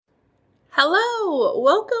Hello,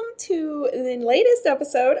 welcome to the latest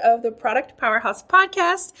episode of the Product Powerhouse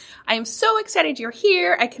podcast. I am so excited you're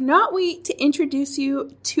here. I cannot wait to introduce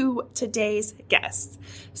you to today's guest.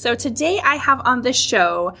 So today I have on the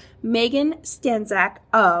show Megan Stanczak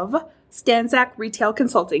of Stanczak Retail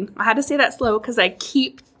Consulting. I had to say that slow because I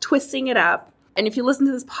keep twisting it up. And if you listen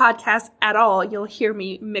to this podcast at all, you'll hear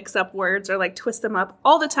me mix up words or twist them up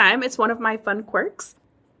all the time. It's one of my fun quirks.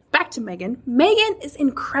 Back to Megan. Megan is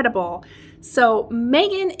incredible. So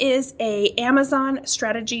Megan is a Amazon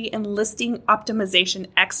strategy and listing optimization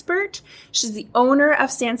expert. She's the owner of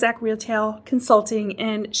Stanczak Retail Consulting,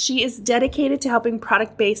 and she is dedicated to helping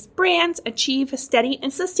product-based brands achieve steady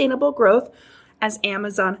and sustainable growth as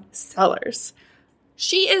Amazon sellers.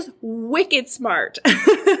 She is wicked smart.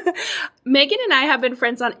 Megan and I have been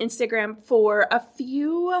friends on Instagram for a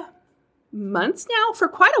few months now, for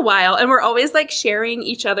quite a while, and we're always sharing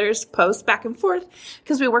each other's posts back and forth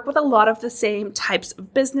because we work with a lot of the same types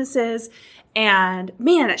of businesses. And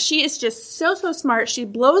man, she is just so smart. She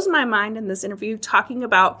blows my mind in this interview, talking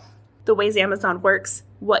about the ways Amazon works,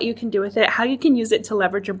 what you can do with it, how you can use it to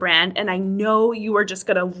leverage your brand. And I know you are just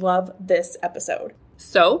gonna love this episode.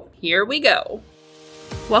 So here we go.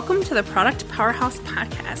 Welcome to the Product Powerhouse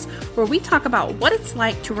podcast, where we talk about what it's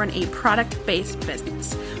like to run a product-based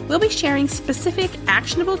business. We'll be sharing specific,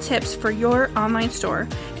 actionable tips for your online store,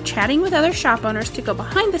 chatting with other shop owners to go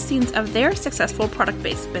behind the scenes of their successful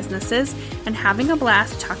product-based businesses, and having a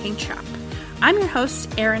blast talking shop. I'm your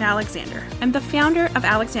host, Erin Alexander. I'm the founder of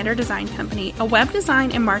Alexander Design Company, a web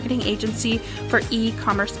design and marketing agency for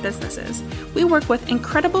e-commerce businesses. We work with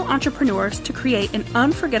incredible entrepreneurs to create an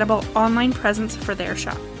unforgettable online presence for their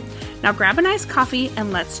shop. Now grab a nice coffee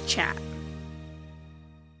and let's chat.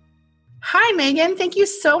 Hi, Megan. Thank you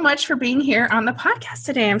so much for being here on the podcast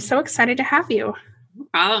today. I'm so excited to have you. No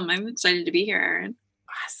problem. I'm excited to be here, Erin.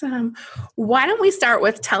 Awesome. Why don't we start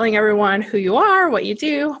with telling everyone who you are, what you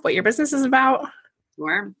do, what your business is about?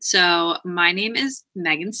 Sure. So my name is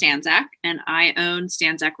Megan Stanczak, and I own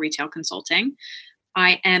Stanczak Retail Consulting.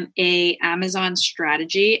 I am a Amazon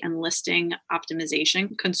strategy and listing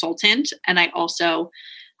optimization consultant, and I also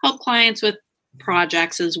help clients with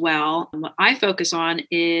projects as well. What I focus on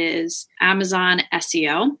is Amazon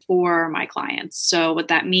SEO for my clients. So what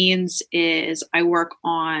that means is I work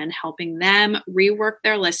on helping them rework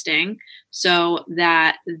their listing so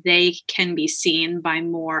that they can be seen by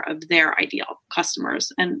more of their ideal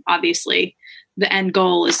customers. And obviously, the end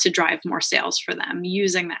goal is to drive more sales for them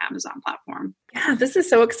using the Amazon platform. Yeah, this is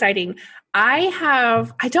so exciting. I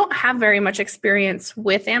don't have very much experience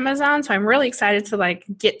with Amazon, so I'm really excited to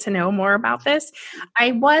get to know more about this.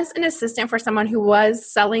 I was an assistant for someone who was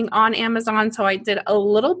selling on Amazon, so I did a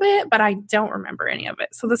little bit, but I don't remember any of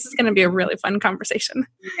it. So this is going to be a really fun conversation.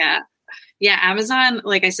 Yeah. Amazon,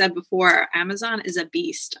 like I said before, Amazon is a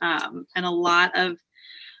beast. And a lot of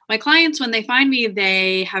my clients, when they find me,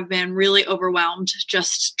 they have been really overwhelmed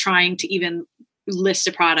just trying to even list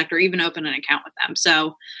a product or even open an account with them.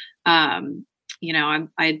 So,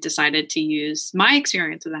 I decided to use my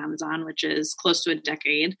experience with Amazon, which is close to a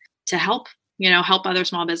decade, to help other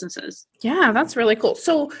small businesses. Yeah, that's really cool.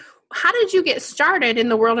 So how did you get started in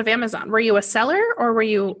the world of Amazon? Were you a seller or were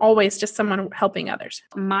you always just someone helping others?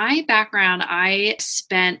 My background, I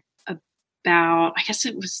spent I guess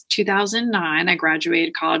it was 2009. I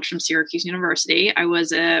graduated college from Syracuse University. I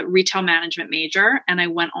was a retail management major, and I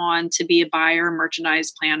went on to be a buyer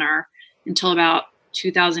merchandise planner until about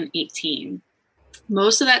 2018.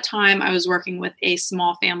 Most of that time, I was working with a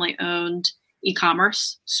small family-owned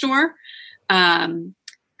e-commerce store. And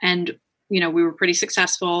we were pretty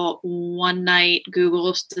successful. One night,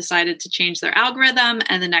 Google decided to change their algorithm,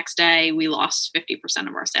 and the next day, we lost 50%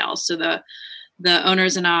 of our sales. So the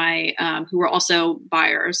owners and I, who were also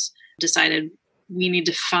buyers, decided we need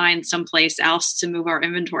to find someplace else to move our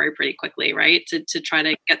inventory pretty quickly, right? To try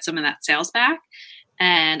to get some of that sales back.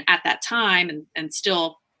 And at that time, and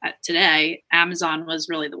still today, Amazon was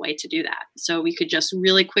really the way to do that. So we could just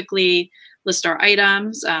really quickly list our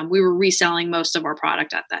items. We were reselling most of our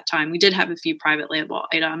product at that time. We did have a few private label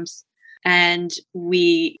items. And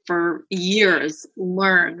we, for years,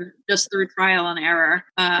 learned just through trial and error.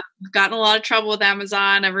 We've gotten a lot of trouble with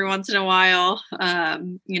Amazon every once in a while.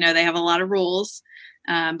 They have a lot of rules.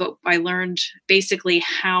 But I learned basically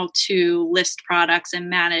how to list products and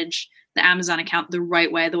manage the Amazon account the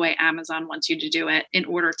right way, the way Amazon wants you to do it in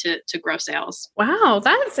order to grow sales. Wow,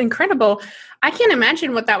 that's incredible. I can't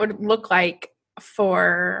imagine what that would look like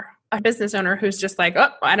for a business owner who's just I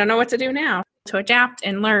don't know what to do now. To adapt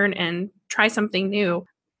and learn and try something new.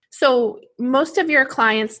 So most of your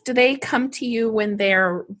clients, do they come to you when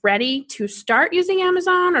they're ready to start using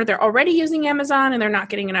Amazon, or they're already using Amazon and they're not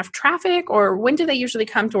getting enough traffic, or when do they usually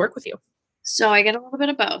come to work with you? So I get a little bit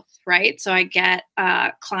of both, right? So I get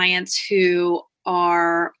clients who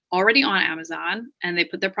are already on Amazon and they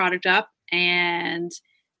put their product up and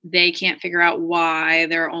they can't figure out why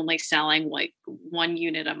they're only selling like 1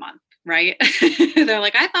 unit a month, right? They're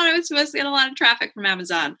like, I thought I was supposed to get a lot of traffic from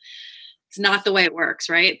Amazon. It's not the way it works,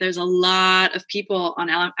 right? There's a lot of people on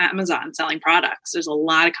Amazon selling products. There's a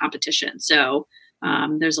lot of competition. So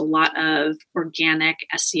there's a lot of organic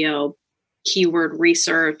SEO, keyword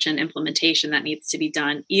research and implementation that needs to be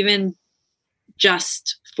done, even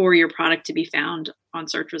just for your product to be found on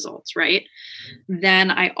search results, right?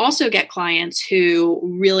 Then I also get clients who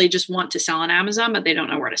really just want to sell on Amazon, but they don't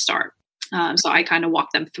know where to start. So I kind of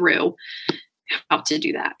walk them through how to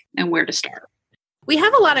do that and where to start. We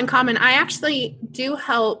have a lot in common. I actually do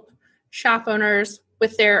help shop owners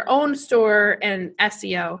with their own store and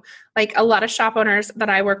SEO. Like a lot of shop owners that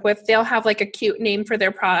I work with, they'll have like a cute name for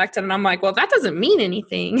their product. And I'm like, well, that doesn't mean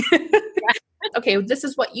anything. Okay, this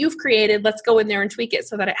is what you've created. Let's go in there and tweak it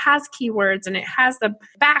so that it has keywords and it has the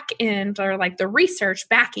back end or like the research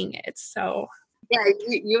backing it. So yeah,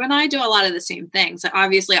 you and I do a lot of the same things.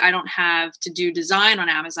 Obviously, I don't have to do design on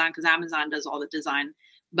Amazon because Amazon does all the design.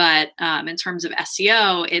 But in terms of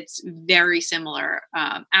SEO, it's very similar.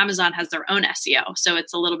 Amazon has their own SEO. So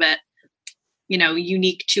it's a little bit,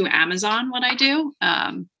 unique to Amazon what I do.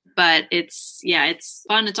 But it's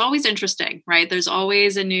fun. It's always interesting, right? There's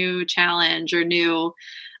always a new challenge or new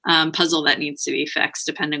puzzle that needs to be fixed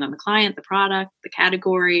depending on the client, the product, the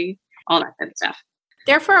category, all that kind of stuff.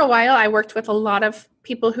 There for a while, I worked with a lot of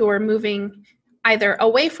people who were moving either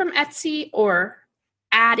away from Etsy or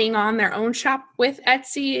adding on their own shop with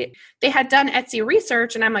Etsy. They had done Etsy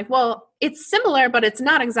research and I'm like, well, it's similar, but it's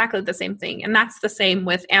not exactly the same thing. And that's the same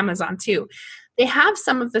with Amazon too. They have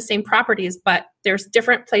some of the same properties, but there's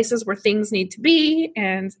different places where things need to be.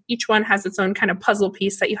 And each one has its own kind of puzzle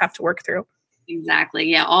piece that you have to work through. Exactly.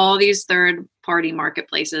 Yeah. All these third-party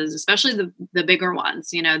marketplaces, especially the bigger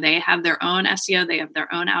ones, they have their own SEO, they have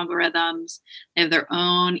their own algorithms, they have their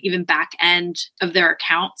own even back end of their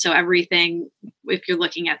account. So everything, if you're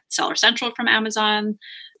looking at Seller Central from Amazon,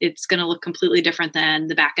 it's going to look completely different than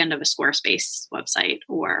the back end of a Squarespace website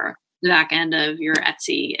or the back end of your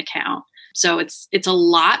Etsy account. So it's a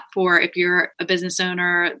lot for if you're a business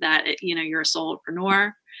owner that, you're a sole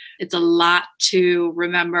entrepreneur. It's a lot to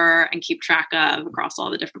remember and keep track of across all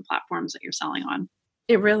the different platforms that you're selling on.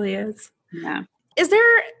 It really is. Yeah. Is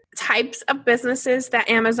there types of businesses that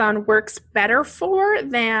Amazon works better for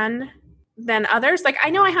than others? Like I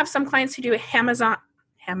know I have some clients who do Amazon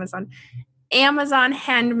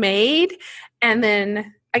handmade, and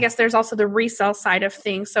then I guess there's also the resale side of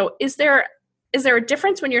things. So is there a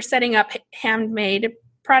difference when you're setting up handmade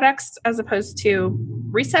products as opposed to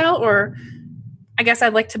resale, or I guess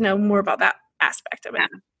I'd like to know more about that aspect of it.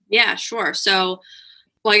 Yeah, sure. So,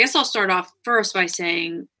 I guess I'll start off first by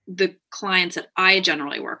saying the clients that I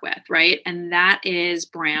generally work with, right? And that is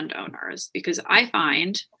brand owners, because I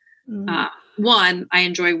find, one, I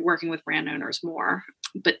enjoy working with brand owners more,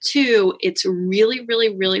 but two, it's really,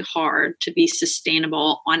 really, really hard to be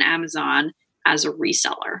sustainable on Amazon as a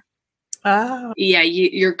reseller. Oh. Yeah,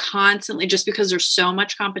 you're constantly, just because there's so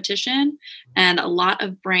much competition, and a lot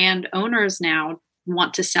of brand owners now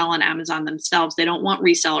want to sell on Amazon themselves. They don't want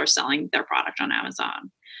resellers selling their product on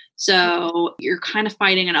Amazon. So you're kind of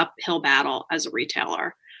fighting an uphill battle as a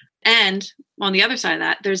retailer. And on the other side of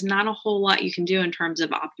that, there's not a whole lot you can do in terms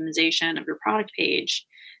of optimization of your product page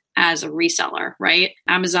as a reseller, right?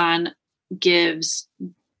 Amazon gives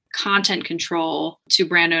content control to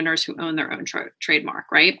brand owners who own their own trademark,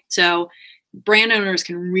 right? So brand owners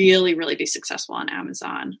can really, really be successful on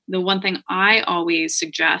Amazon. The one thing I always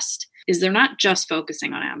suggest is they're not just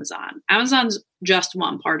focusing on Amazon. Amazon's just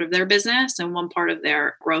one part of their business and one part of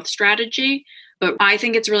their growth strategy. But I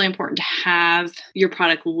think it's really important to have your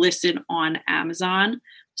product listed on Amazon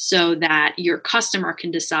so that your customer can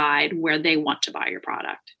decide where they want to buy your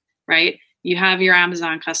product, right? You have your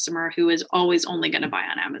Amazon customer who is always only going to buy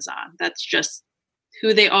on Amazon. That's just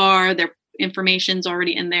who they are. Their information's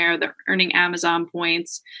already in there. They're earning Amazon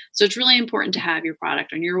points. So it's really important to have your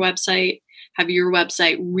product on your website, have your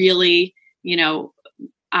website really,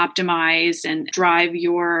 optimize and drive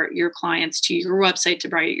your clients to your website to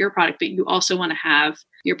buy your product. But you also want to have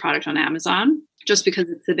your product on Amazon just because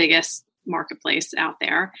it's the biggest marketplace out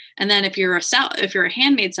there. And then if you're a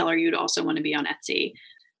handmade seller, you'd also want to be on Etsy.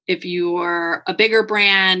 If you're a bigger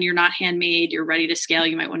brand, you're not handmade, you're ready to scale,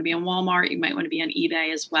 you might want to be on Walmart, you might want to be on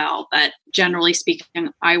eBay as well. But generally speaking,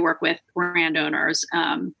 I work with brand owners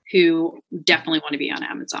who definitely want to be on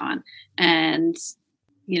Amazon. And,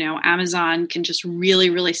 Amazon can just really,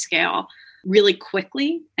 really scale really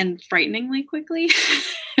quickly and frighteningly quickly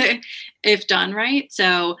if done right.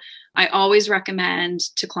 So I always recommend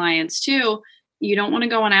to clients too, you don't want to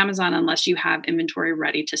go on Amazon unless you have inventory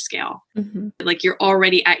ready to scale. Mm-hmm. Like you're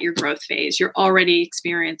already at your growth phase. You're already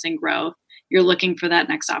experiencing growth. You're looking for that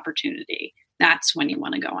next opportunity. That's when you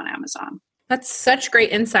want to go on Amazon. That's such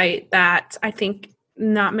great insight that I think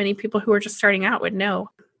not many people who are just starting out would know.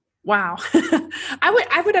 Wow.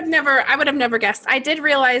 I would have never guessed. I did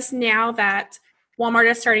realize now that Walmart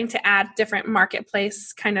is starting to add different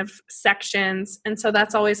marketplace kind of sections. And so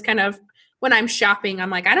that's always kind of when I'm shopping,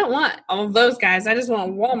 I'm like, I don't want all of those guys. I just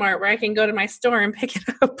want Walmart where I can go to my store and pick it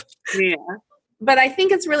up. Yeah. But I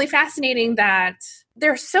think it's really fascinating that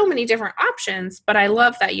there are so many different options, but I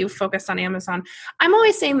love that you focused on Amazon. I'm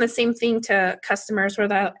always saying the same thing to customers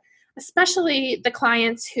especially the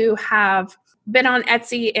clients who have been on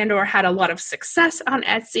Etsy and or had a lot of success on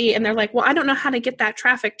Etsy. And they're like, well, I don't know how to get that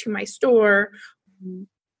traffic to my store. Mm-hmm.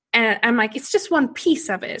 And I'm like, it's just one piece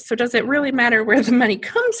of it. So does it really matter where the money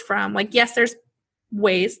comes from? Like, yes, there's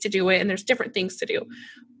ways to do it and there's different things to do.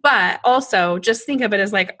 But also just think of it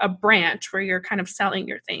as like a branch where you're kind of selling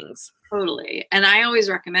your things. Totally. And I always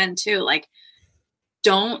recommend too, like,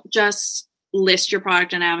 don't just list your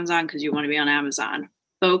product on Amazon because you want to be on Amazon.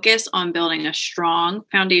 Focus on building a strong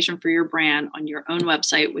foundation for your brand on your own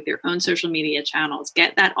website with your own social media channels.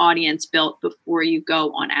 Get that audience built before you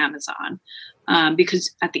go on Amazon.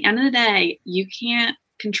 Because at the end of the day, you can't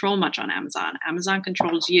control much on Amazon. Amazon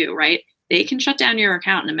controls you, right? They can shut down your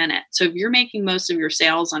account in a minute. So if you're making most of your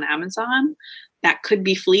sales on Amazon, that could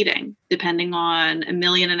be fleeting depending on 1.5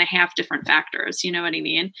 million different factors. You know what I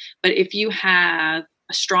mean? But if you have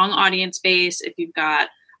a strong audience base, if you've got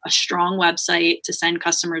a strong website to send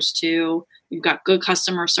customers to, you've got good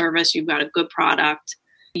customer service, you've got a good product,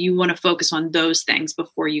 you want to focus on those things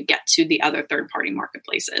before you get to the other third-party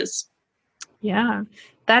marketplaces. Yeah,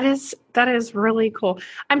 that is really cool.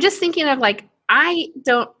 I'm just thinking of like, I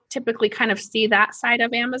don't typically kind of see that side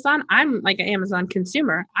of Amazon. I'm like an Amazon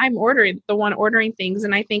consumer. I'm the one ordering things.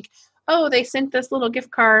 And I think, oh, they sent this little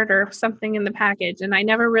gift card or something in the package. And I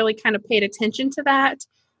never really kind of paid attention to that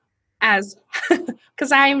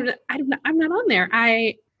because I'm not on there.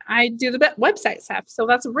 I do the website stuff. So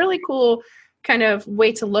that's a really cool kind of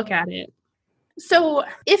way to look at it. So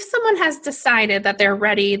if someone has decided that they're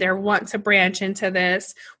ready, they want to branch into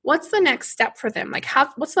this, what's the next step for them? Like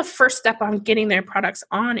what's the first step on getting their products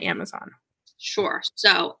on Amazon? Sure.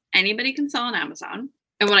 So anybody can sell on Amazon.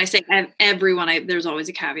 And when I say everyone, there's always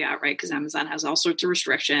a caveat, right? Because Amazon has all sorts of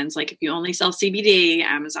restrictions. Like if you only sell CBD,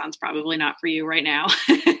 Amazon's probably not for you right now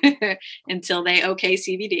until they okay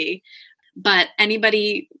CBD. But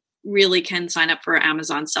anybody really can sign up for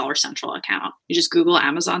Amazon Seller Central account. You just Google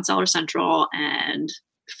Amazon Seller Central and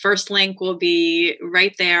the first link will be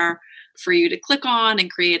right there for you to click on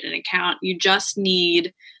and create an account. You just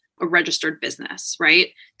need a registered business, right?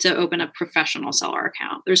 To open a professional seller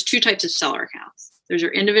account. There's 2 types of seller accounts. There's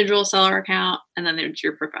your individual seller account and then there's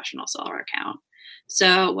your professional seller account.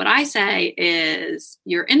 So what I say is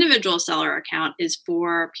your individual seller account is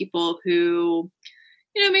for people who,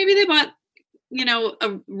 maybe they bought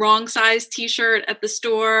a wrong size t-shirt at the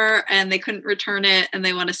store and they couldn't return it and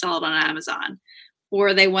they want to sell it on Amazon,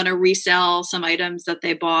 or they want to resell some items that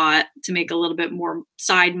they bought to make a little bit more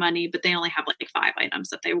side money, but they only have like 5 items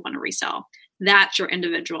that they want to resell. That's your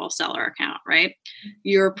individual seller account, right?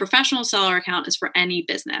 Your professional seller account is for any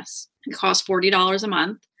business. It costs $40 a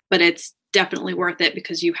month, but it's definitely worth it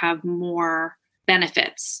because you have more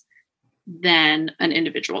benefits than an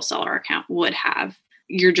individual seller account would have.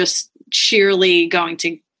 You're just sheerly going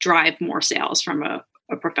to drive more sales from a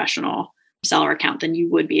professional seller account than you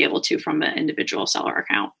would be able to from an individual seller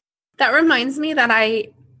account. That reminds me that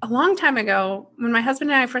a long time ago, when my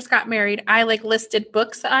husband and I first got married, I listed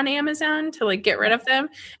books on Amazon to get rid of them.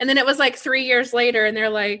 And then it was 3 years later and they're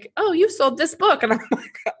like, oh, you sold this book. And I'm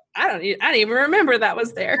like, I didn't even remember that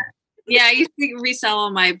was there. Yeah, I used to resell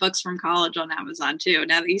all my books from college on Amazon too.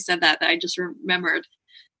 Now that you said that, I just remembered.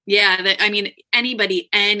 Yeah, anybody,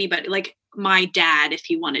 like my dad, if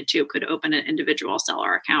he wanted to, could open an individual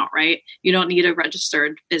seller account, right? You don't need a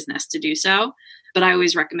registered business to do so. But I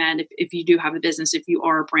always recommend if you do have a business, if you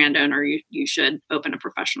are a brand owner, you should open a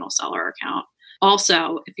professional seller account.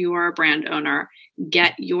 Also, if you are a brand owner,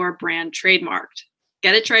 get your brand trademarked.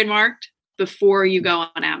 Get it trademarked before you go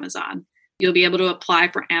on Amazon. You'll be able to apply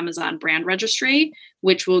for Amazon brand registry,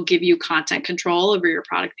 which will give you content control over your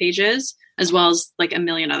product pages, as well as like a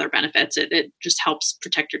million other benefits. It just helps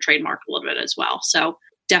protect your trademark a little bit as well. So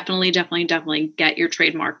definitely get your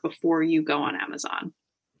trademark before you go on Amazon.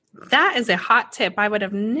 That is a hot tip I would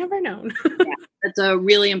have never known. Yeah, that's a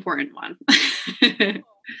really important one.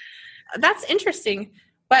 That's interesting.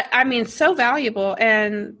 But I mean, so valuable.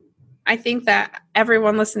 And I think that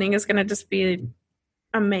everyone listening is going to just be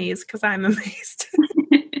amazed because I'm amazed.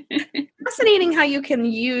 Fascinating how you can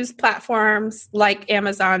use platforms like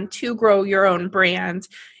Amazon to grow your own brand,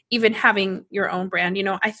 even having your own brand. You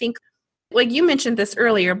know, I think, like you mentioned this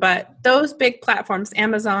earlier, but those big platforms,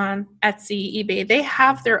 Amazon, Etsy, eBay, they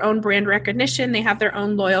have their own brand recognition. They have their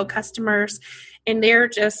own loyal customers, and they're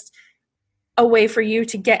just a way for you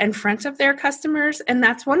to get in front of their customers. And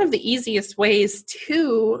that's one of the easiest ways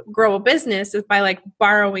to grow a business is by like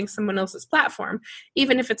borrowing someone else's platform,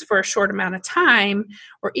 even if it's for a short amount of time,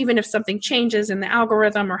 or even if something changes in the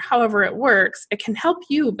algorithm or however it works, it can help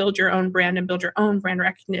you build your own brand and build your own brand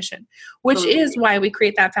recognition, which is why we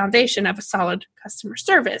create that foundation of a solid customer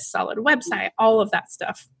service, solid website, all of that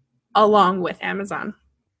stuff along with Amazon.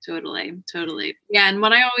 Totally. Yeah. And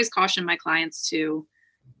what I always caution my clients to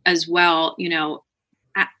as well, you know,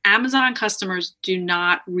 Amazon customers do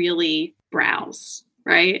not really browse,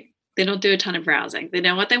 right? They don't do a ton of browsing. They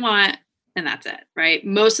know what they want and that's it, right?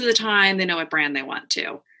 Most of the time they know what brand they want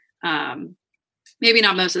to. Maybe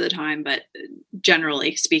not most of the time, but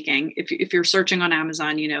generally speaking, if you're searching on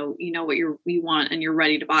Amazon, you know what you want and you're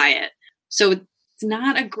ready to buy it. So it's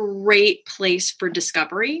not a great place for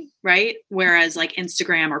discovery, right? Whereas like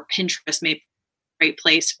Instagram or Pinterest may be a great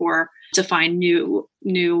place to find new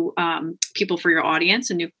people for your audience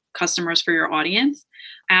and new customers for your audience.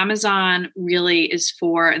 Amazon really is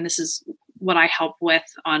for, and this is what I help with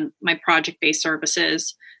on my project-based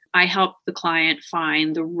services. I help the client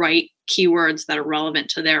find the right keywords that are relevant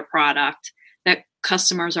to their product that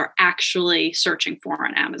customers are actually searching for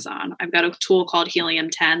on Amazon. I've got a tool called Helium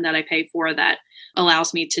 10 that I pay for that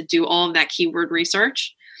allows me to do all of that keyword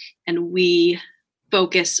research. And we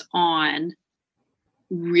focus on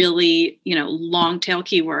really, long tail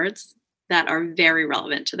keywords that are very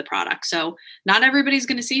relevant to the product. So not everybody's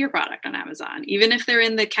going to see your product on Amazon, even if they're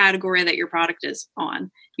in the category that your product is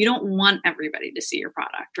on. You don't want everybody to see your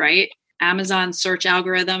product, right? Amazon search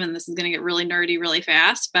algorithm, and this is going to get really nerdy really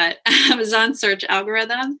fast, but Amazon search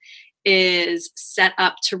algorithm is set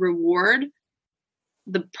up to reward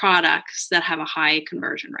the products that have a high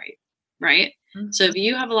conversion rate, right? Mm-hmm. So if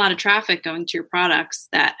you have a lot of traffic going to your products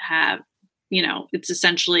that have, it's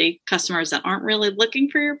essentially customers that aren't really looking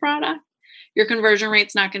for your product, your conversion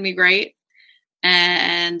rate's not going to be great.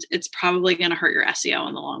 And it's probably going to hurt your SEO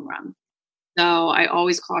in the long run. So I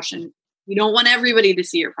always caution, you don't want everybody to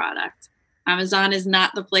see your product. Amazon is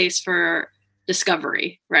not the place for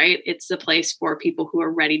discovery, right? It's the place for people who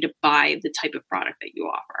are ready to buy the type of product that you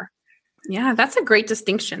offer. Yeah, that's a great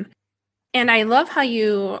distinction. And I love how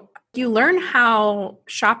you learn how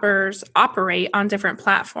shoppers operate on different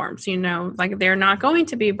platforms. Like they're not going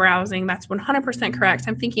to be browsing. That's 100% correct.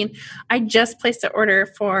 I'm thinking I just placed an order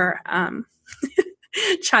for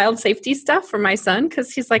child safety stuff for my son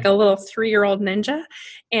because he's like a little 3-year-old ninja.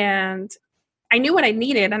 And I knew what I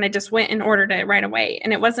needed and I just went and ordered it right away.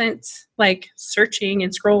 And it wasn't like searching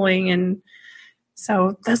and scrolling. And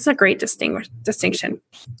so that's a great distinction.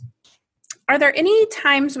 Are there any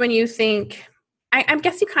times when you think, I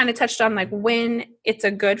guess you kind of touched on like when it's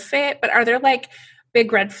a good fit, but are there like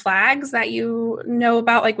big red flags that you know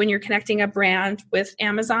about, like when you're connecting a brand with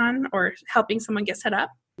Amazon or helping someone get set up?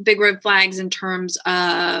 Big red flags in terms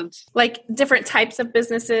of like different types of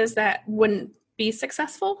businesses that wouldn't be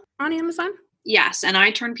successful on Amazon? Yes. And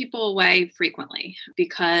I turn people away frequently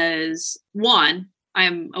because one,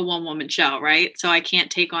 I'm a one-woman show, right? So I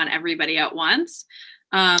can't take on everybody at once.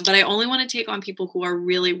 But I only want to take on people who are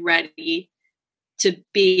really ready to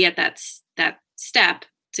be at that step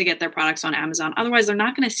to get their products on Amazon. Otherwise, they're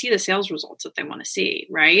not going to see the sales results that they want to see,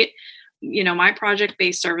 right? My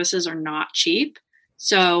project-based services are not cheap.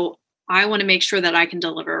 So I want to make sure that I can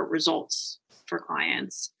deliver results for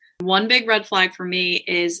clients. One big red flag for me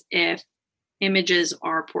is if images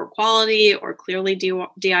are poor quality or clearly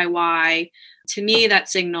DIY. To me, that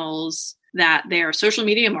signals that their social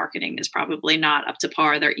media marketing is probably not up to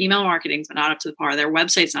par. Their email marketing is not up to par. Their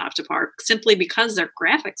website's not up to par simply because their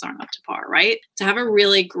graphics aren't up to par, right? To have a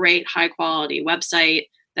really great high quality website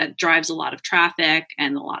that drives a lot of traffic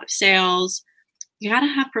and a lot of sales, you got to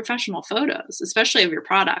have professional photos, especially of your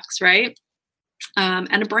products, right?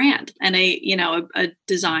 and a brand and a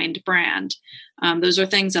designed brand. Those are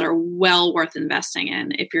things that are well worth investing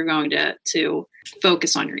in if you're going to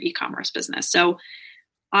focus on your e-commerce business. So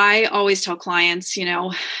I always tell clients,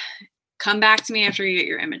 come back to me after you get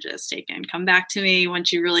your images taken. Come back to me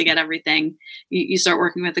once you really get everything. You start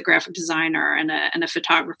working with a graphic designer and a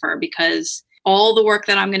photographer, because all the work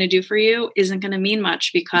that I'm going to do for you isn't going to mean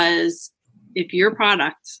much, because if your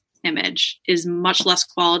product image is much less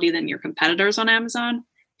quality than your competitors on Amazon,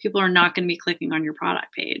 people are not going to be clicking on your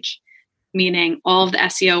product page, meaning all of the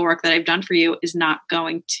SEO work that I've done for you is not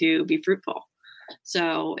going to be fruitful.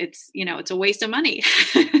 So it's a waste of money.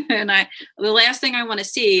 And the last thing I want to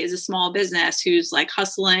see is a small business who's like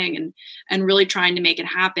hustling and really trying to make it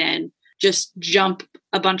happen, just jump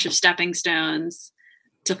a bunch of stepping stones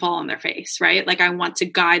to fall on their face, right? Like I want to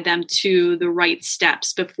guide them to the right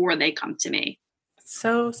steps before they come to me.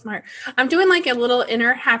 So smart. I'm doing like a little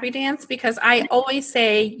inner happy dance, because I always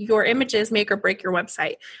say your images make or break your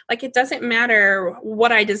website. Like it doesn't matter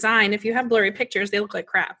what I design. If you have blurry pictures, they look like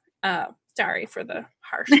crap. Sorry for the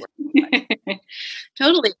harsh word.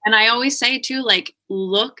 Totally. And I always say too, like,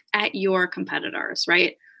 look at your competitors,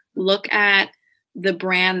 right? Look at the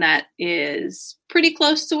brand that is pretty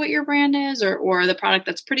close to what your brand is, or the product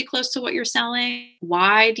that's pretty close to what you're selling.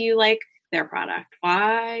 Why do you like their product?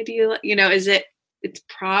 Why do you, it's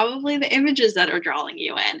probably the images that are drawing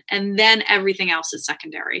you in, and then everything else is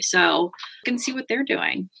secondary. So you can see what they're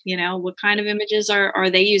doing. What kind of images are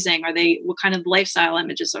they using? What kind of lifestyle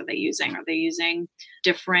images are they using? Are they using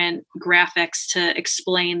different graphics to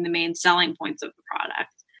explain the main selling points of the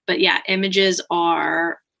product? But yeah, images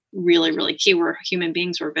are really, really key. We're human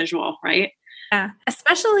beings, we're visual, right? Yeah,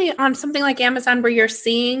 especially on something like Amazon, where you're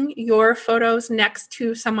seeing your photos next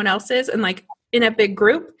to someone else's and like in a big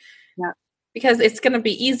group. Yeah. Because it's going to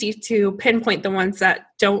be easy to pinpoint the ones that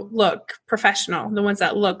don't look professional, the ones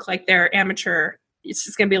that look like they're amateur. It's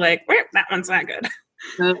just going to be like, that one's not good.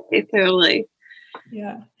 Okay, totally.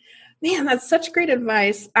 Yeah. Man, that's such great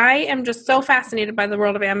advice. I am just so fascinated by the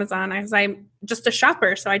world of Amazon, because I'm just a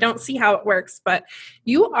shopper, so I don't see how it works, but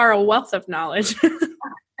you are a wealth of knowledge.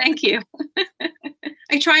 Thank you.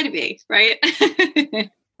 I try to be, right?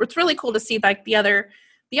 It's really cool to see like the other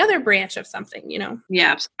branch of something,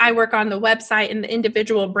 Yeah. I work on the website and the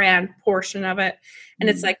individual brand portion of it. And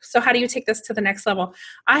it's like, so how do you take this to the next level?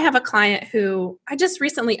 I have a client who I just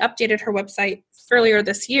recently updated her website earlier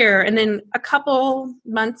this year. And then a couple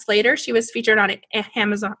months later, she was featured on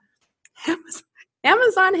Amazon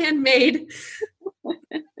Handmade.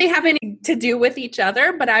 They have anything to do with each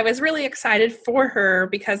other, but I was really excited for her,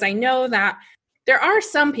 because I know that there are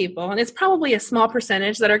some people, and it's probably a small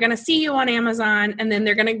percentage, that are going to see you on Amazon, and then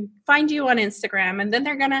they're going to find you on Instagram, and then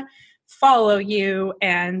they're going to follow you,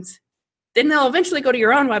 and then they'll eventually go to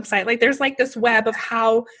your own website. Like there's like this web of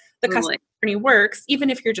how the customer journey works, even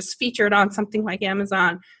if you're just featured on something like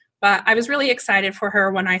Amazon. But I was really excited for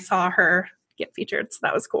her when I saw her get featured. So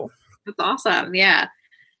that was cool. That's awesome. Yeah.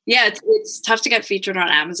 Yeah, it's tough to get featured on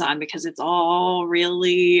Amazon because it's all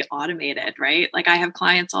really automated, right? Like I have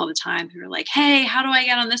clients all the time who are like, hey, how do I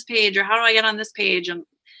get on this page? Or how do I get on this page? And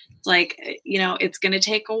it's like, it's going to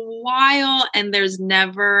take a while, and there's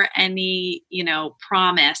never any,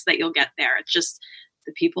 promise that you'll get there. It's just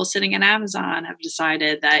the people sitting at Amazon have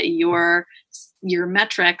decided that your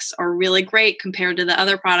metrics are really great compared to the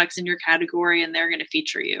other products in your category, and they're going to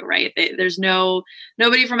feature you, right? There's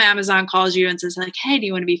nobody from Amazon calls you and says like, hey, do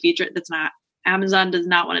you want to be featured? Amazon does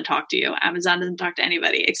not want to talk to you. Amazon doesn't talk to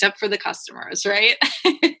anybody except for the customers, right?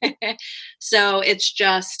 So it's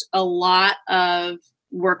just a lot of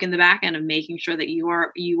work in the back end of making sure that you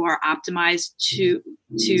are optimized to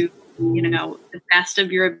the best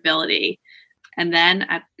of your ability. And then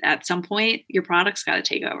at some point, your product's got to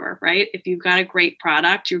take over, right? If you've got a great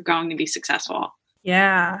product, you're going to be successful.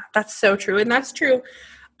 Yeah, that's so true. And that's true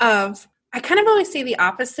I kind of always say the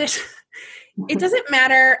opposite. It doesn't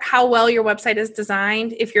matter how well your website is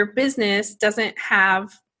designed if your business doesn't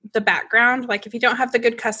have the background. Like if you don't have the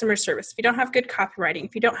good customer service, if you don't have good copywriting,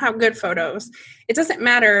 if you don't have good photos, it doesn't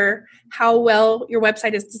matter how well your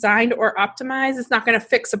website is designed or optimized. It's not going to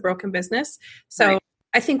fix a broken business. So right.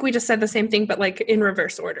 I think we just said the same thing, but like in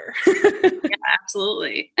reverse order. Yeah,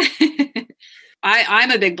 absolutely.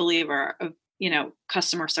 I'm a big believer of,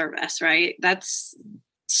 customer service, right? That's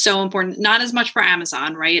so important. Not as much for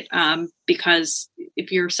Amazon, right? Because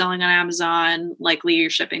if you're selling on Amazon, likely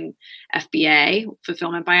you're shipping FBA,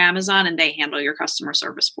 fulfillment by Amazon, and they handle your customer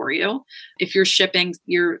service for you. If you're shipping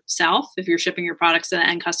yourself, if you're shipping your products to the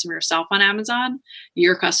end customer yourself on Amazon,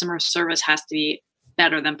 your customer service has to be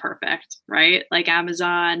better than perfect, right? Like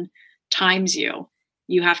Amazon times you.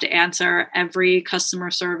 You have to answer every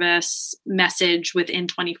customer service message within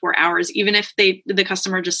 24 hours. Even if the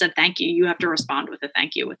customer just said thank you, you have to respond with a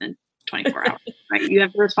thank you within 24 hours, right? You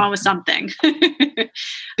have to respond with something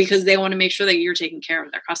because they want to make sure that you're taking care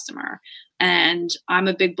of their customer. And I'm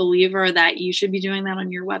a big believer that you should be doing that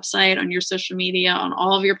on your website, on your social media, on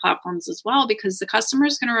all of your platforms as well, because the customer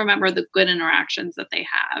is going to remember the good interactions that they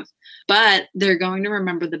have, but they're going to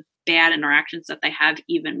remember the bad interactions that they have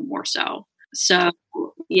even more so. So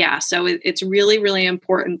yeah, so it's really, really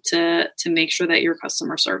important to make sure that your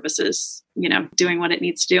customer service is, doing what it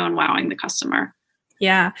needs to do and wowing the customer.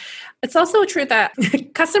 Yeah. It's also true that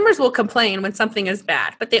customers will complain when something is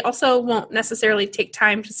bad, but they also won't necessarily take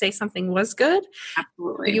time to say something was good.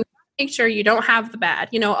 Absolutely. You want to make sure you don't have the bad.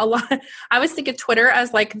 A lot, I always think of Twitter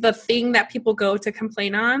as like the thing that people go to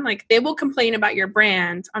complain on. Like they will complain about your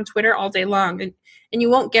brand on Twitter all day long, and you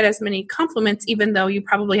won't get as many compliments, even though you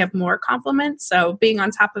probably have more compliments. So being on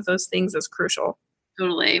top of those things is crucial.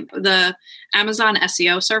 Totally. The Amazon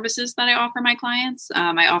SEO services that I offer my clients,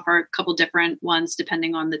 I offer a couple different ones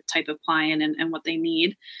depending on the type of client and what they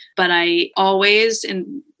need. But I always,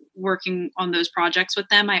 in working on those projects with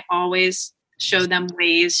them, I always show them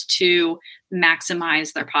ways to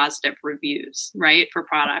maximize their positive reviews, right? For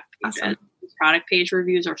product pages. Awesome. Product page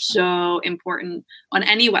reviews are so important on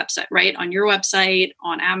any website, right? On your website,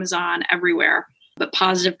 on Amazon, everywhere. But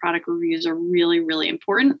positive product reviews are really, really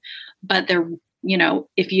important. But they're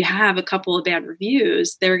if you have a couple of bad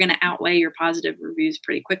reviews, they're going to outweigh your positive reviews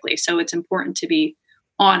pretty quickly. So it's important to be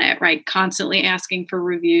on it, right? Constantly asking for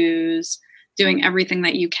reviews, doing everything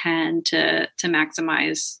that you can to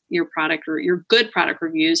maximize your product or your good product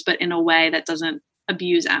reviews, but in a way that doesn't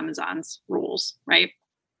abuse Amazon's rules, right?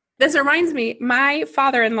 This reminds me, my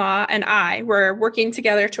father-in-law and I were working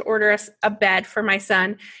together to order a bed for my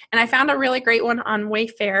son. And I found a really great one on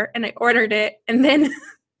Wayfair and I ordered it. And then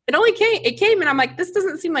it came and I'm like, this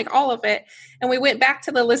doesn't seem like all of it. And we went back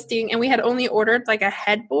to the listing and we had only ordered like a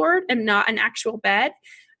headboard and not an actual bed.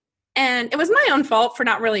 And it was my own fault for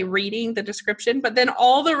not really reading the description. But then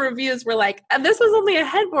all the reviews were like, this was only a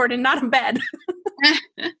headboard and not a bed.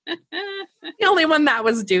 The only one that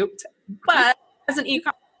was duped. But as an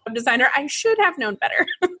e-commerce designer, I should have known better.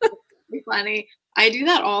 Funny. I do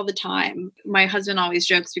that all the time. My husband always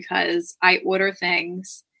jokes because I order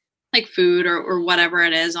things like food or whatever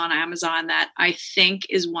it is on Amazon that I think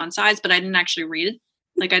is one size, but I didn't actually read it.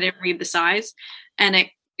 Like I didn't read the size, and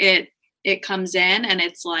it comes in and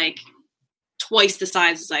it's like twice the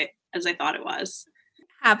size as I thought it was.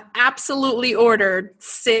 Have absolutely ordered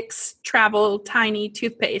 6 travel tiny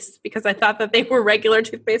toothpaste because I thought that they were regular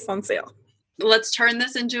toothpaste on sale. Let's turn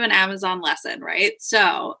this into an Amazon lesson, right?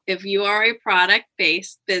 So if you are a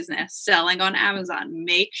product-based business selling on Amazon,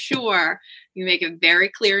 make sure you make it very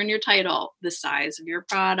clear in your title, the size of your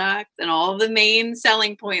product and all of the main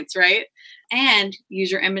selling points, right? And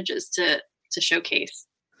use your images to showcase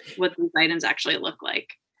what these items actually look like.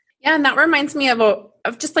 Yeah, and that reminds me of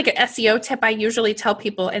just like an SEO tip I usually tell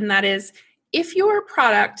people, and that is, if your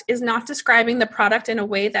product is not describing the product in a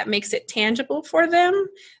way that makes it tangible for them,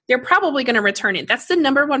 they're probably going to return it. That's the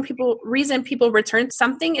number one reason people return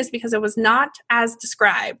something is because it was not as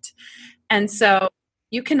described. And so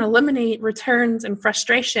you can eliminate returns and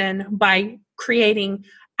frustration by creating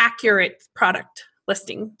accurate product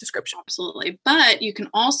listing description. Absolutely. But you can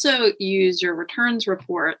also use your returns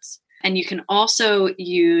reports, and you can also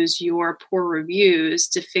use your poor reviews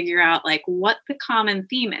to figure out like what the common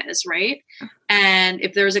theme is, right? And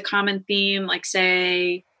if there's a common theme, like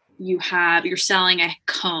say you're selling a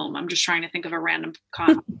comb. I'm just trying to think of a random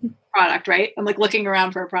product, right? I'm like looking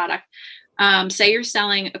around for a product. Say you're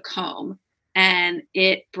selling a comb and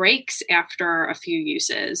it breaks after a few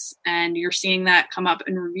uses and you're seeing that come up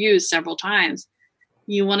in reviews several times.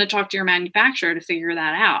 You want to talk to your manufacturer to figure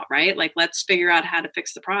that out, right? Like, let's figure out how to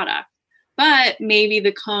fix the product. But maybe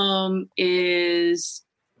the comb is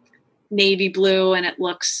navy blue and it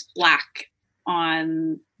looks black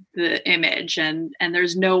on the image and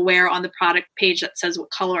there's nowhere on the product page that says what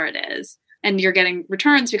color it is. And you're getting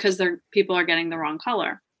returns because people are getting the wrong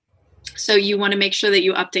color. So you want to make sure that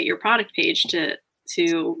you update your product page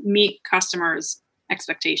to meet customers'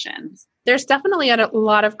 expectations. There's definitely a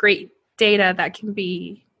lot of great data that can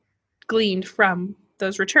be gleaned from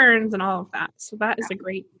those returns and all of that. So that is a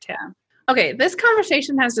great tip. Okay, this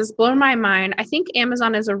conversation has just blown my mind. I think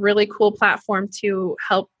Amazon is a really cool platform to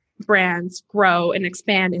help brands grow and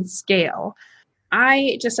expand and scale.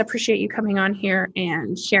 I just appreciate you coming on here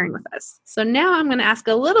and sharing with us. So now I'm going to ask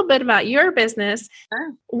a little bit about your business.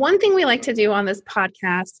 Sure. One thing we like to do on this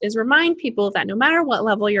podcast is remind people that no matter what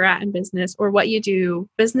level you're at in business or what you do,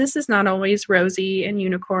 business is not always rosy and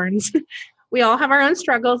unicorns. We all have our own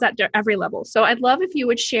struggles at every level. So I'd love if you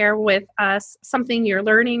would share with us something you're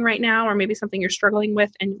learning right now, or maybe something you're struggling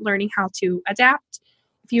with and learning how to adapt.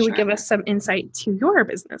 If you would give us some insight to your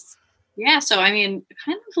business. Yeah. So, I mean,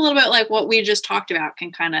 kind of a little bit like what we just talked about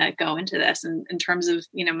can kind of go into this in terms of,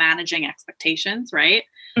 managing expectations, right?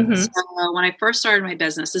 Mm-hmm. So when I first started my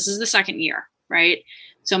business, this is the second year, right?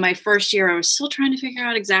 So my first year, I was still trying to figure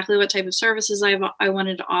out exactly what type of services I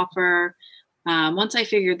wanted to offer. Once I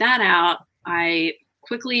figured that out, I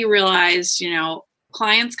quickly realized,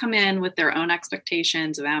 clients come in with their own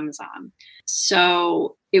expectations of Amazon.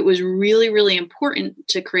 So it was really, really important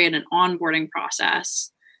to create an onboarding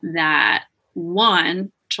process that,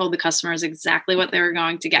 one, told the customers exactly what they were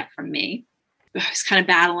going to get from me. I was kind of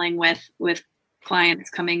battling with clients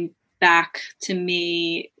coming back to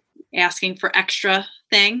me asking for extra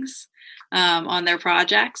things on their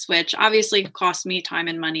projects, which obviously cost me time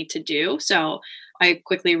and money to do. So I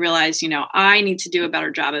quickly realized, I need to do a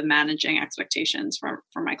better job of managing expectations for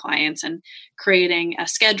my clients and creating a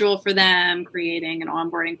schedule for them, creating an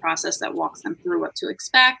onboarding process that walks them through what to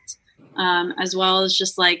expect, as well as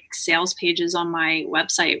just like sales pages on my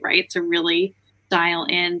website, right? To really dial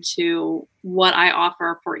into what I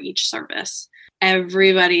offer for each service.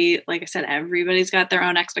 Everybody, like I said, everybody's got their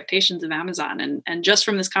own expectations of Amazon. And just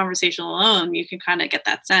from this conversation alone, you can kind of get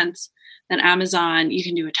that sense that Amazon, you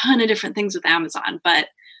can do a ton of different things with Amazon, but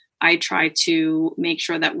I try to make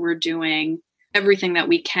sure that we're doing everything that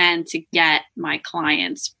we can to get my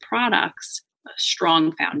clients' products a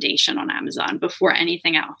strong foundation on Amazon before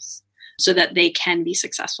anything else, so that they can be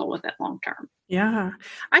successful with it long term. Yeah,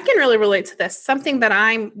 I can really relate to this. Something that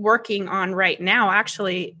I'm working on right now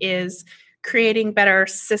actually is creating better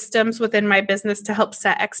systems within my business to help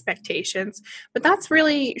set expectations. But that's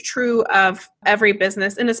really true of every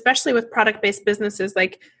business, and especially with product-based businesses,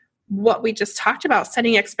 like what we just talked about,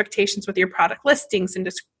 setting expectations with your product listings and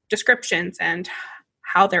descriptions and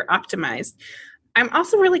how they're optimized. I'm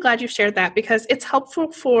also really glad you shared that, because it's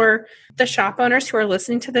helpful for the shop owners who are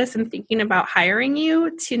listening to this and thinking about hiring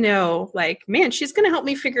you to know, like, man, she's going to help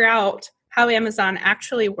me figure out how Amazon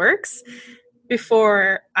actually works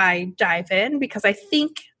before I dive in. Because I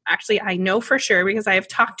think, actually, I know for sure, because I have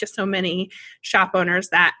talked to so many shop owners,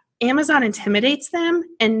 that Amazon intimidates them,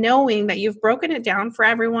 and knowing that you've broken it down for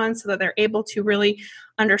everyone so that they're able to really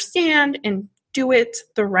understand and do it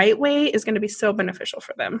the right way is going to be so beneficial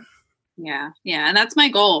for them. Yeah. Yeah. And that's my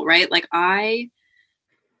goal, right? Like, I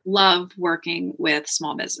love working with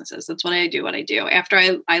small businesses. That's what I do.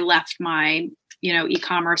 After I left my,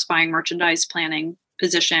 e-commerce buying merchandise planning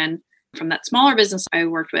position from that smaller business I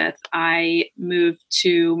worked with, I moved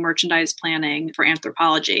to merchandise planning for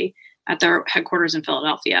Anthropologie at their headquarters in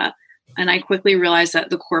Philadelphia. And I quickly realized that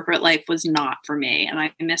the corporate life was not for me. And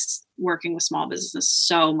I missed working with small businesses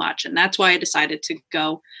so much. And that's why I decided to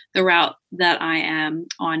go the route that I am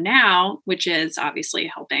on now, which is obviously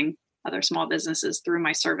helping other small businesses through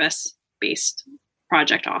my service-based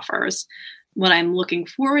project offers. What I'm looking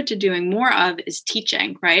forward to doing more of is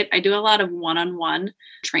teaching, right? I do a lot of one-on-one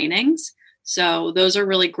trainings. So those are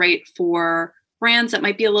really great for brands that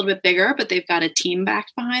might be a little bit bigger, but they've got a team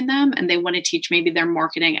backed behind them, and they want to teach maybe their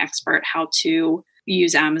marketing expert how to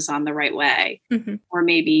use Amazon the right way, or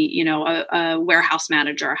maybe, a warehouse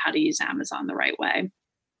manager how to use Amazon the right way.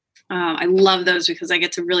 I love those because I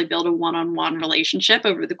get to really build a one-on-one relationship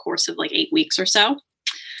over the course of like 8 weeks or so.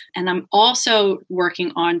 And I'm also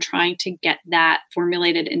working on trying to get that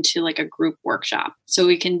formulated into like a group workshop, so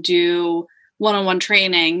we can do one-on-one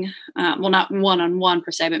training. Well, not one-on-one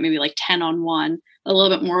per se, but maybe like 10-on-1, a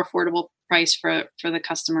little bit more affordable price for the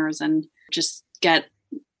customers, and just get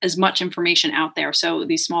as much information out there so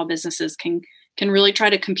these small businesses can really try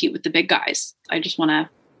to compete with the big guys. I just want to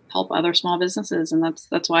help other small businesses, and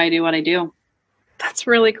that's why I do what I do. That's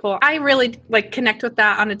really cool. I really connect with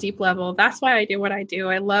that on a deep level. That's why I do what I do.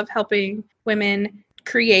 I love helping women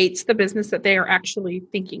create the business that they are actually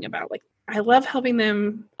thinking about. Like, I love helping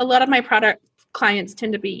them. A lot of my product clients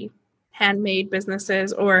tend to be handmade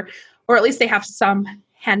businesses, or at least they have some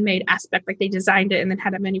handmade aspect, like they designed it and then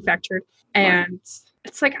had it manufactured. And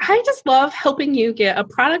it's like, I just love helping you get a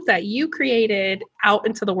product that you created out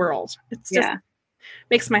into the world. It's just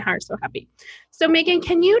makes my heart so happy. So Megan,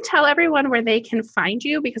 can you tell everyone where they can find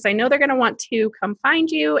you? Because I know they're going to want to come find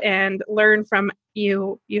you and learn from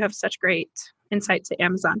you. You have such great insight to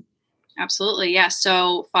Amazon. Absolutely. Yeah.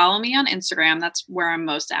 So follow me on Instagram. That's where I'm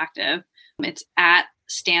most active. It's at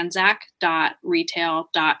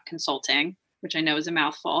stanczak.retail.consulting, which I know is a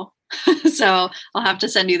mouthful. So I'll have to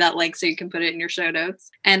send you that link so you can put it in your show notes.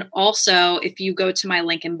 And also, if you go to my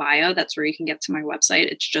link in bio, that's where you can get to my website.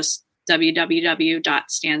 It's just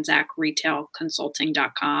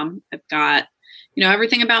www.stanczak.retailconsulting.com. I've got,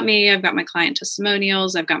 everything about me. I've got my client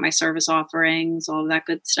testimonials. I've got my service offerings, all of that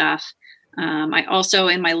good stuff. I also,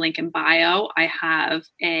 in my link in bio, I have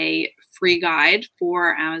a free guide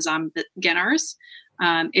for Amazon beginners.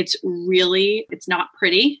 It's not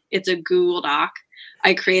pretty. It's a Google Doc.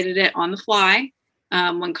 I created it on the fly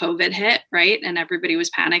when COVID hit, right? And everybody was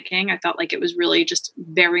panicking. I felt like it was really just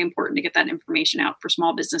very important to get that information out for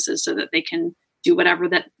small businesses so that they can do whatever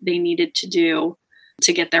that they needed to do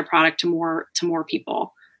to get their product to more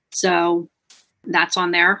people. So that's on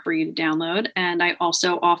there for you to download. And I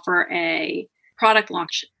also offer a product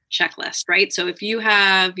launch checklist, right? So if you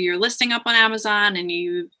have your listing up on Amazon and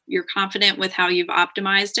you're confident with how you've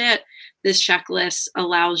optimized it, this checklist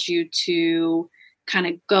allows you to kind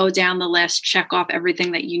of go down the list, check off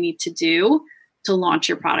everything that you need to do to launch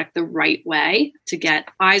your product the right way, to get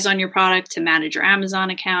eyes on your product, to manage your Amazon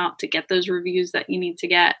account, to get those reviews that you need to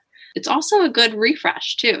get. It's also a good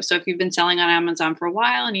refresh too. So if you've been selling on Amazon for a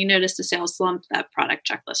while and you notice a sales slump, that product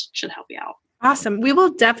checklist should help you out. Awesome. We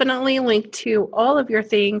will definitely link to all of your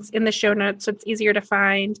things in the show notes so it's easier to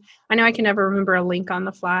find. I know I can never remember a link on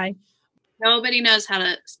the fly. Nobody knows how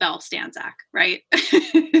to spell Stanczak, right?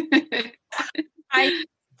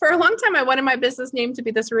 For a long time, I wanted my business name to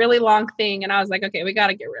be this really long thing. And I was like, okay, we got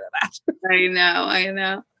to get rid of that. I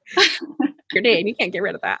know. Your name, you can't get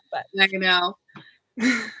rid of that. But I know.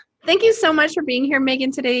 Thank you so much for being here,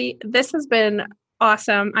 Megan, today. This has been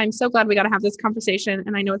awesome. I'm so glad we got to have this conversation.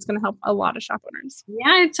 And I know it's going to help a lot of shop owners.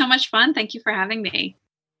 Yeah, it's so much fun. Thank you for having me.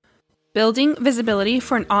 Building visibility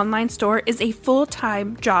for an online store is a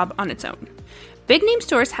full-time job on its own. Big name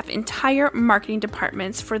stores have entire marketing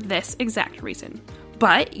departments for this exact reason.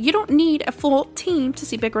 But you don't need a full team to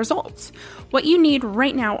see big results. What you need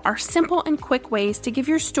right now are simple and quick ways to give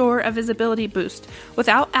your store a visibility boost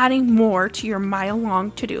without adding more to your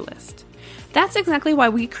mile-long to-do list. That's exactly why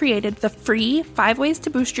we created the free 5 Ways to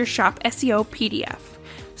Boost Your Shop SEO PDF,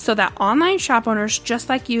 so that online shop owners just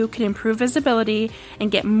like you can improve visibility and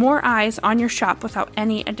get more eyes on your shop without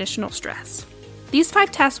any additional stress. These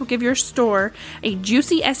 5 tests will give your store a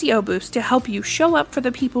juicy SEO boost to help you show up for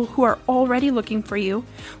the people who are already looking for you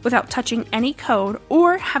without touching any code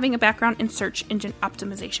or having a background in search engine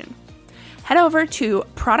optimization. Head over to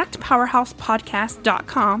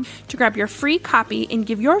productpowerhousepodcast.com to grab your free copy and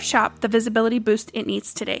give your shop the visibility boost it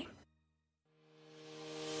needs today.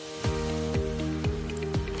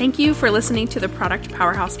 Thank you for listening to the Product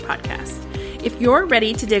Powerhouse Podcast. If you're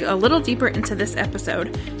ready to dig a little deeper into this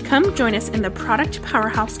episode, come join us in the Product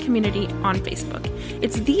Powerhouse community on Facebook.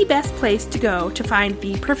 It's the best place to go to find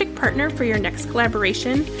the perfect partner for your next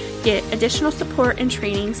collaboration, get additional support and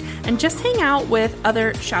trainings, and just hang out with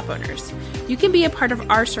other shop owners. You can be a part of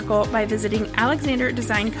our circle by visiting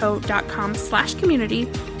alexanderdesignco.com/community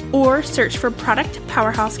or search for Product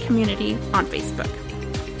Powerhouse Community on Facebook.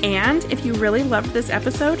 And if you really loved this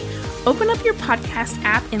episode, open up your podcast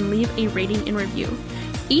app and leave a rating and review.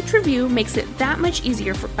 Each review makes it that much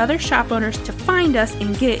easier for other shop owners to find us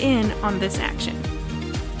and get in on this action.